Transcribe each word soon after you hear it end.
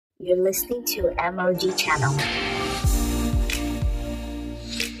You're listening to MOG Channel.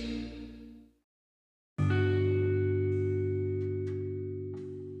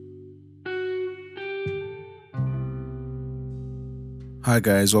 Hi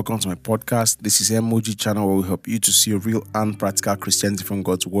guys, welcome to my podcast. This is MOG Channel, where we help you to see a real and practical Christianity from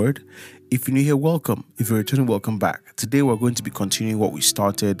God's Word. If you're new here, welcome. If you're returning, welcome back. Today we're going to be continuing what we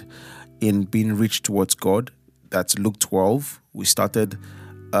started in being rich towards God. That's Luke 12. We started,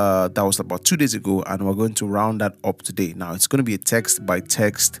 that was about 2 days ago, and we're going to round that up today. Now, it's going to be a text by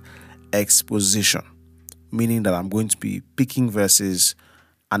text exposition, meaning that I'm going to be picking verses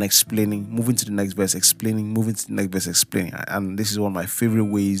and explaining, moving to the next verse, explaining, moving to the next verse, explaining. And this is one of my favorite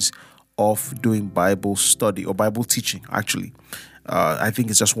ways of doing Bible study or Bible teaching, actually. I think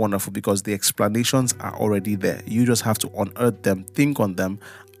it's just wonderful because the explanations are already there. You just have to unearth them, think on them,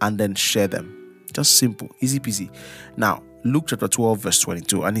 and then share them. Just simple, easy peasy. Now, Luke chapter 12, verse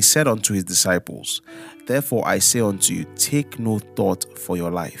 22, and he said unto his disciples, therefore I say unto you, take no thought for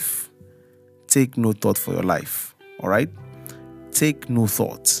your life. Take no thought for your life. All right? Take no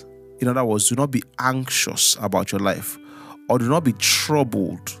thought. In other words, do not be anxious about your life, or do not be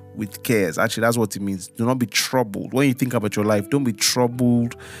troubled with cares. Actually, that's what it means. Do not be troubled. When you think about your life, don't be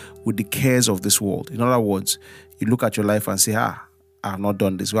troubled with the cares of this world. In other words, you look at your life and say, I have not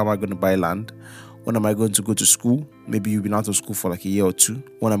done this. Where am I going to buy land? When am I going to go to school? Maybe you've been out of school for like a year or two.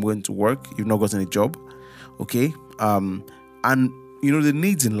 When I'm going to work, you've not gotten a job. Okay? And you know the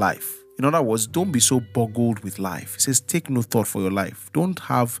needs in life. In other words, don't be so boggled with life. It says, take no thought for your life. Don't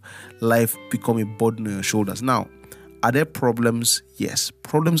have life become a burden on your shoulders. Now, are there problems? Yes,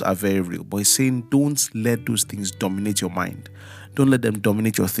 problems are very real. But he's saying, don't let those things dominate your mind. Don't let them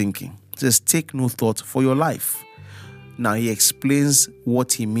dominate your thinking. It says, take no thought for your life. Now, he explains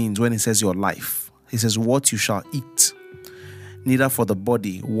what he means when he says your life. He says, what you shall eat. Neither for the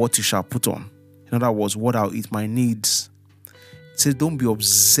body, what you shall put on. In other words, what I'll eat, my needs. It says, don't be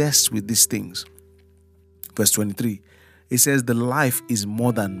obsessed with these things. Verse 23, it says, the life is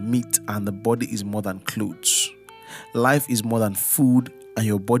more than meat and the body is more than clothes. Life is more than food and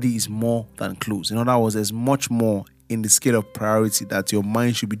your body is more than clothes. In other words, there's much more in the scale of priority that your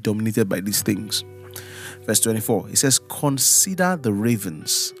mind should be dominated by these things. Verse 24, it says, consider the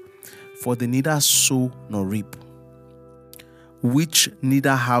ravens, for they neither sow nor reap, which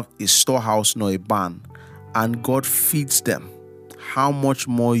neither have a storehouse nor a barn, and God feeds them. How much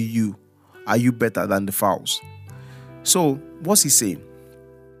more are you better than the fowls? So, what's he saying?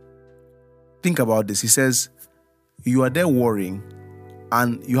 Think about this. He says, you are there worrying,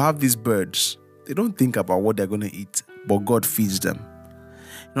 and you have these birds. They don't think about what they're going to eat, but God feeds them.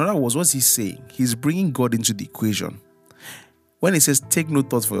 In other words, what's he saying? He's bringing God into the equation. When he says, take no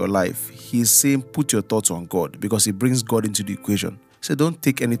thought for your life, he's saying, put your thoughts on God, because he brings God into the equation. So don't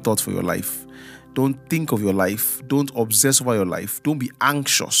take any thought for your life. Don't think of your life. Don't obsess over your life. Don't be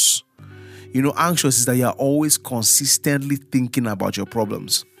anxious. You know, anxious is that you are always consistently thinking about your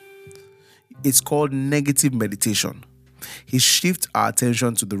problems. It's called negative meditation. He shifts our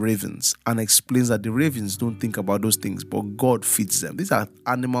attention to the ravens and explains that the ravens don't think about those things, but God feeds them. These are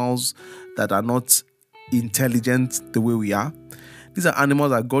animals that are not intelligent the way we are. These are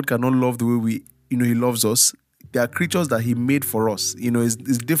animals that God cannot love the way He loves us. They are creatures that he made for us.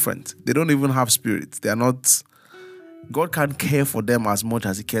 It's different. They don't even have spirits. They are not. God can't care for them as much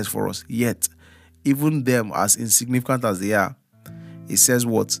as he cares for us. Yet, even them, as insignificant as they are, it says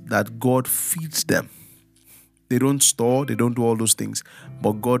what? That God feeds them. They don't store, they don't do all those things,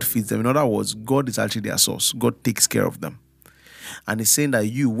 but God feeds them. In other words, God is actually their source. God takes care of them. And he's saying that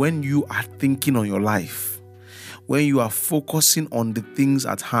when you are thinking on your life, when you are focusing on the things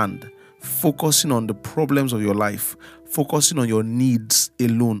at hand, focusing on the problems of your life, focusing on your needs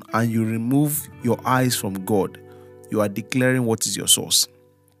alone, and you remove your eyes from God, you are declaring what is your source.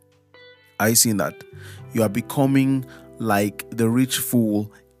 Are you seeing that? You are becoming like the rich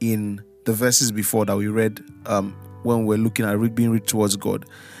fool in the verses before that we read when we're looking at being rich towards God.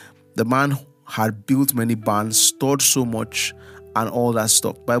 The man had built many barns, stored so much, and all that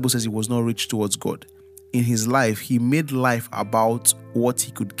stuff. The Bible says he was not rich towards God. In his life, he made life about what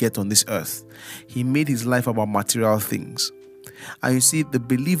he could get on this earth. He made his life about material things. And you see, the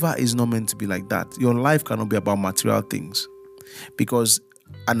believer is not meant to be like that. Your life cannot be about material things. Because,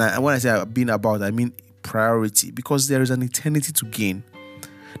 when I say being about, I mean priority. Because there is an eternity to gain.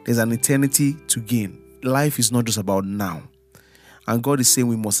 There's an eternity to gain. Life is not just about now. And God is saying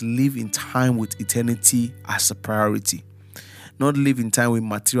we must live in time with eternity as a priority. Not live in time with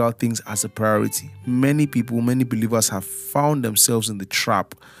material things as a priority. Many people, many believers have found themselves in the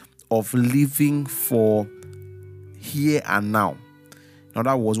trap of living for here and now. In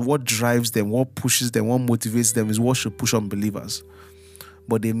other words, what drives them, what pushes them, what motivates them is what should push on believers.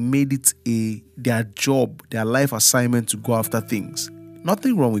 But they made it their job, their life assignment to go after things.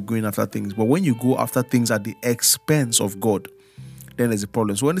 Nothing wrong with going after things, but when you go after things at the expense of God, then there's a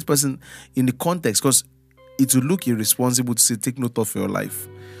problem. So when this person, in the context, because it will look irresponsible to say, take no thought for your life.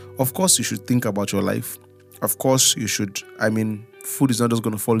 Of course, you should think about your life. Of course, you should. Food is not just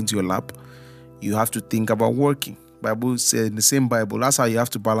going to fall into your lap. You have to think about working. Bible says in the same Bible, that's how you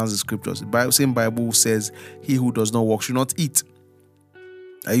have to balance the scriptures. The same Bible says, he who does not work should not eat.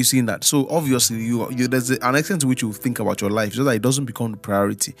 Are you seeing that? So obviously, there's an extent to which you think about your life so that it doesn't become the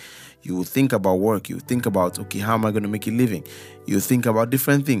priority. You will think about work. You will think about, okay, how am I going to make a living? You will think about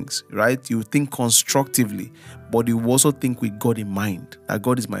different things, right? You will think constructively, but you will also think with God in mind, that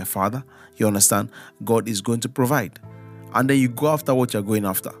God is my Father. You understand? God is going to provide. And then you go after what you're going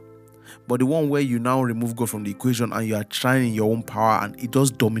after. But the one where you now remove God from the equation and you are trying in your own power and it does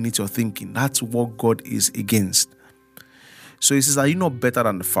dominate your thinking, that's what God is against. So he says, are you not better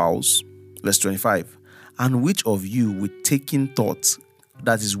than the fowls? Verse 25. And which of you with taking thoughts,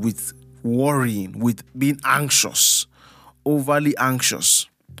 that is with worrying, with being anxious, overly anxious,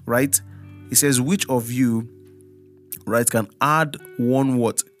 right? He says, which of you, right, can add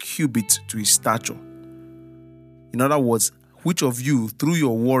 1 cubit to his stature? In other words, which of you through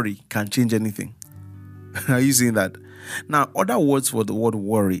your worry can change anything? Are you seeing that? Now, other words for the word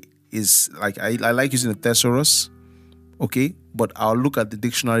worry is like, I like using the thesaurus. Okay, but I'll look at the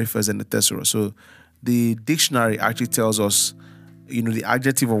dictionary first and the thesaurus. So the dictionary actually tells us, the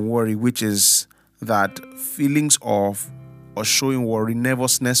adjective of worry, which is that feelings of or showing worry,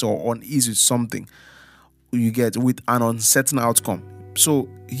 nervousness or unease with something you get with an uncertain outcome. So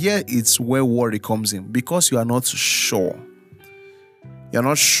here it's where worry comes in, because you are not sure. You're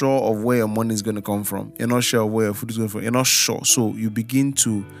not sure of where your money is going to come from. You're not sure of where your food is going from. You're not sure. So you begin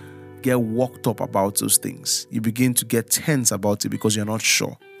to get worked up about those things. You begin to get tense about it because you're not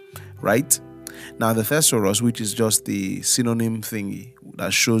sure, right? Now, the thesaurus, which is just the synonym thingy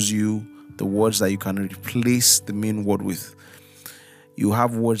that shows you the words that you can replace the main word with. You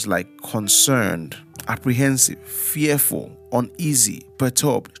have words like concerned, apprehensive, fearful, uneasy,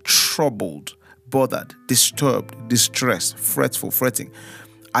 perturbed, troubled, bothered, disturbed, distressed, fretful, fretting,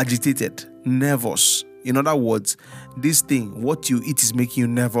 agitated, nervous. In other words, this thing, what you eat is making you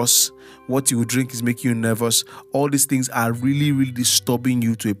nervous, what you drink is making you nervous. All these things are really, really disturbing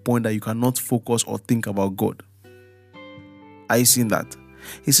you to a point that you cannot focus or think about God. Are you seeing that?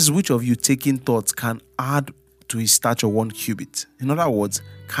 He says, which of you taking thoughts can add to his stature 1 cubit? In other words,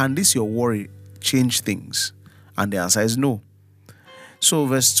 can this your worry change things? And the answer is no. So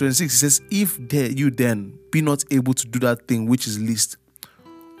verse 26, he says, if you then be not able to do that thing which is least,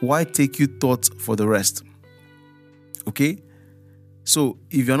 why take you thought for the rest? Okay? So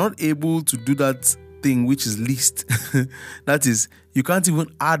if you're not able to do that thing which is least, that is, you can't even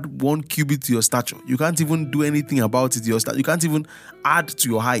add 1 cubit to your stature. You can't even do anything about it to your stature. You can't even add to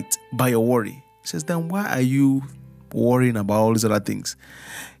your height by your worry. He says, then why are you worrying about all these other things?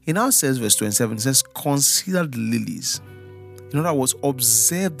 He now says, verse 27, it says, consider the lilies. In other words,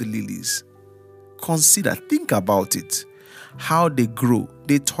 observe the lilies. Consider, think about it. How they grow,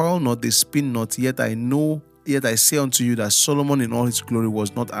 they toil not, they spin not, yet I say unto you that Solomon in all his glory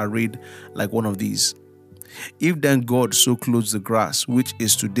was not arrayed like one of these. If then God so clothes the grass, which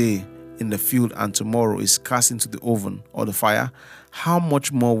is today in the field and tomorrow is cast into the oven or the fire, how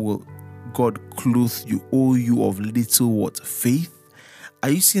much more will God clothe you, O you of little faith? Are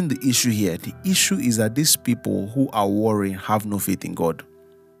you seeing the issue here? The issue is that these people who are worrying have no faith in God.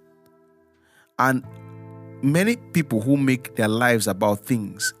 And many people who make their lives about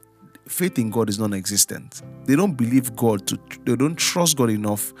things, faith in God is non-existent. They don't believe God, they don't trust God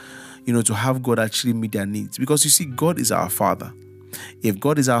enough, to have God actually meet their needs. Because you see, God is our Father. If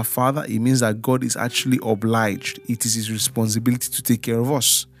God is our Father, it means that God is actually obliged. It is his responsibility to take care of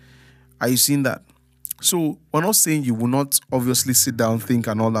us. Are you seeing that? So we're not saying you will not obviously sit down, think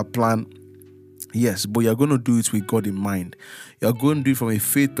and all that plan. Yes, but you're going to do it with God in mind. You're going to do it from a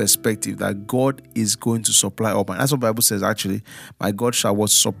faith perspective that God is going to supply all. That's what the Bible says, actually. My God shall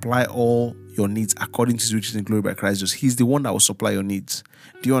supply all your needs according to his riches in glory by Christ Jesus. He's the one that will supply your needs.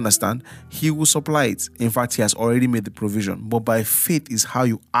 Do you understand? He will supply it. In fact, he has already made the provision. But by faith is how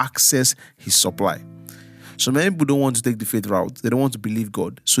you access his supply. So many people don't want to take the faith route. They don't want to believe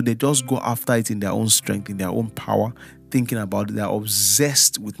God. So they just go after it in their own strength, in their own power, thinking about it. They're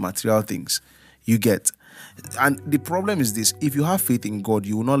obsessed with material things. You get. And the problem is this: if you have faith in God,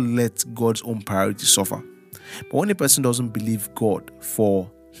 you will not let God's own priority suffer. But when a person doesn't believe God for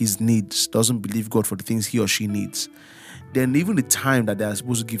his needs, doesn't believe God for the things he or she needs, then even the time that they are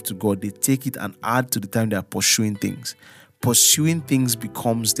supposed to give to God, they take it and add to the time they are pursuing things. Pursuing things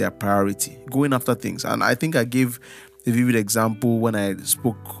becomes their priority, going after things. And I think I gave a vivid example when I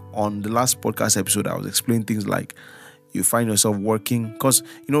spoke on the last podcast episode. I was explaining things like you find yourself working, because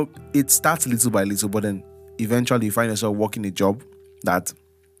it starts little by little, but then eventually you find yourself working a job that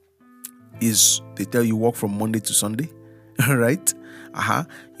is, they tell you work from Monday to Sunday, right?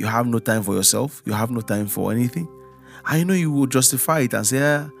 You have no time for yourself. You have no time for anything. I know you will justify it and say,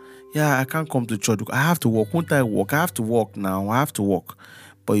 yeah, I can't come to church. I have to work. Won't I work? I have to work now. I have to work.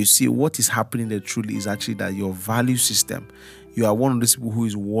 But you see, what is happening there truly is actually that your value system, you are one of those people who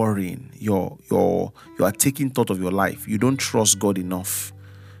is worrying. You are taking thought of your life. You don't trust God enough.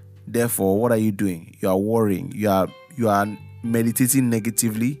 Therefore, what are you doing? You are worrying. You are meditating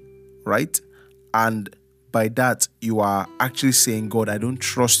negatively, right? And by that, you are actually saying, God, I don't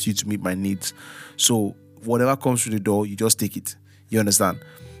trust you to meet my needs. So whatever comes through the door, you just take it. You understand?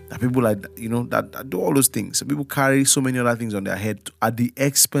 That people that do all those things. So people carry so many other things on their head at the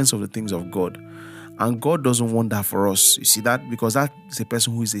expense of the things of God. And God doesn't want that for us. You see that? Because that is a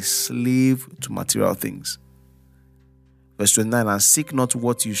person who is a slave to material things. Verse 29, and seek not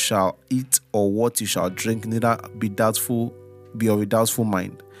what you shall eat or what you shall drink, neither be of a doubtful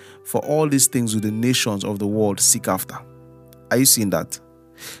mind. For all these things will the nations of the world seek after. Are you seeing that?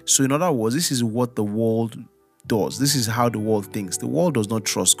 So in other words, this is what the world does. This is how the world thinks. The world does not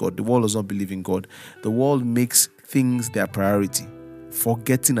trust God. The world does not believe in God. The world makes things their priority,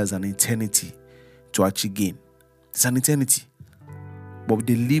 forgetting as an eternity to achieve gain. It's an eternity. But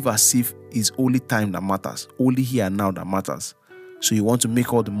they live as if it's only time that matters, only here and now that matters. So you want to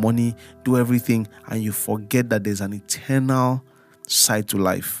make all the money, do everything, and you forget that there's an eternal side to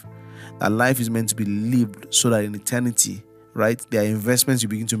life. That life is meant to be lived so that in eternity, right, there are investments you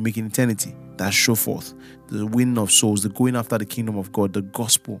begin to make in eternity that show forth the winning of souls, the going after the kingdom of God, the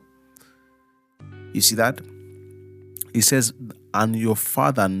gospel. You see that? It says, and your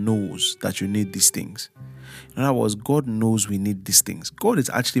Father knows that you need these things. In other words, God knows we need these things. God is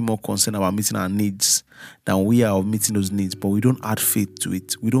actually more concerned about meeting our needs than we are of meeting those needs, but we don't add faith to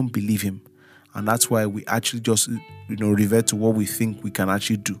it. We don't believe Him. And that's why we actually just, revert to what we think we can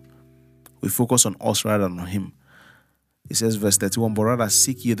actually do. We focus on us rather than on Him. It says, verse 31, but rather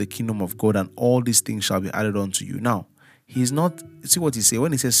seek ye the kingdom of God, and all these things shall be added unto you. Now, He's not, see what He says,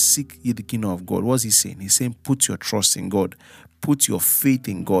 when He says seek ye the kingdom of God, what's He saying? He's saying put your trust in God. Put your faith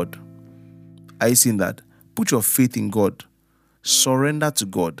in God. Are you seeing that? Put your faith in God. Surrender to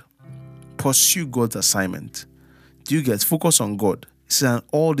God. Pursue God's assignment. Do you get? Focus on God. He says, and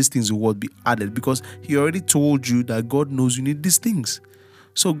all these things will be added, because He already told you that God knows you need these things.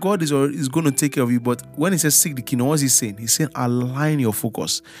 So God is going to take care of you. But when He says seek the kingdom, what's He saying? He's saying align your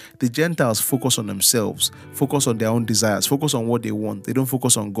focus. The Gentiles focus on themselves, focus on their own desires, focus on what they want. They don't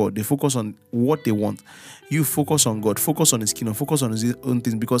focus on God. They focus on what they want. You focus on God, focus on His kingdom, focus on His own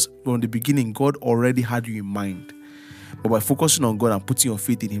things, because from the beginning, God already had you in mind. But by focusing on God and putting your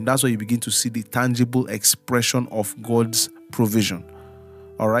faith in Him, that's why you begin to see the tangible expression of God's provision.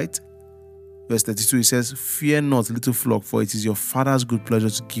 All right? Verse 32, it says, fear not, little flock, for it is your Father's good pleasure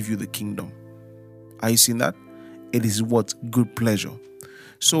to give you the kingdom. Are you seeing that? It is what? Good pleasure.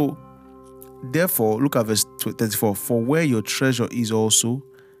 So, therefore, look at verse 34. For where your treasure is also,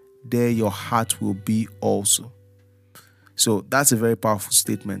 there your heart will be also. So, that's a very powerful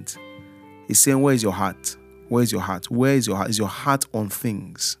statement. He's saying, where is your heart? Where is your heart? Where is your heart? Is your heart on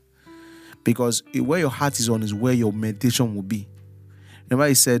things? Because where your heart is on is where your meditation will be. Remember,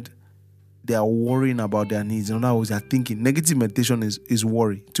 He said, they are worrying about their needs. In other words, they are thinking. Negative meditation is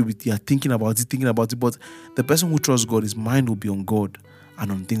worry. You are thinking about it. But the person who trusts God, his mind will be on God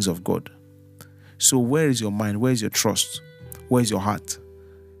and on things of God. So where is your mind? Where is your trust? Where is your heart?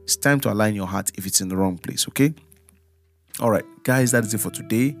 It's time to align your heart if it's in the wrong place, okay? All right, guys, that is it for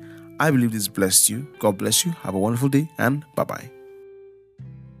today. I believe this blessed you. God bless you. Have a wonderful day, and bye-bye.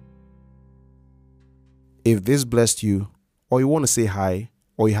 If this blessed you, or you want to say hi,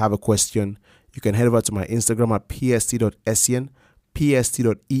 or you have a question, you can head over to my Instagram at pst.essien,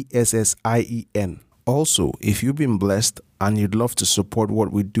 pst.essien. Also, if you've been blessed and you'd love to support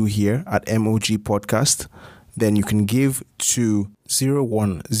what we do here at MOG Podcast, then you can give to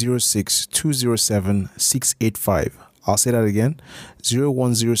 0106-207-685. I'll say that again,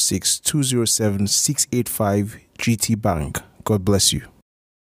 0106-207-685 GT Bank. God bless you.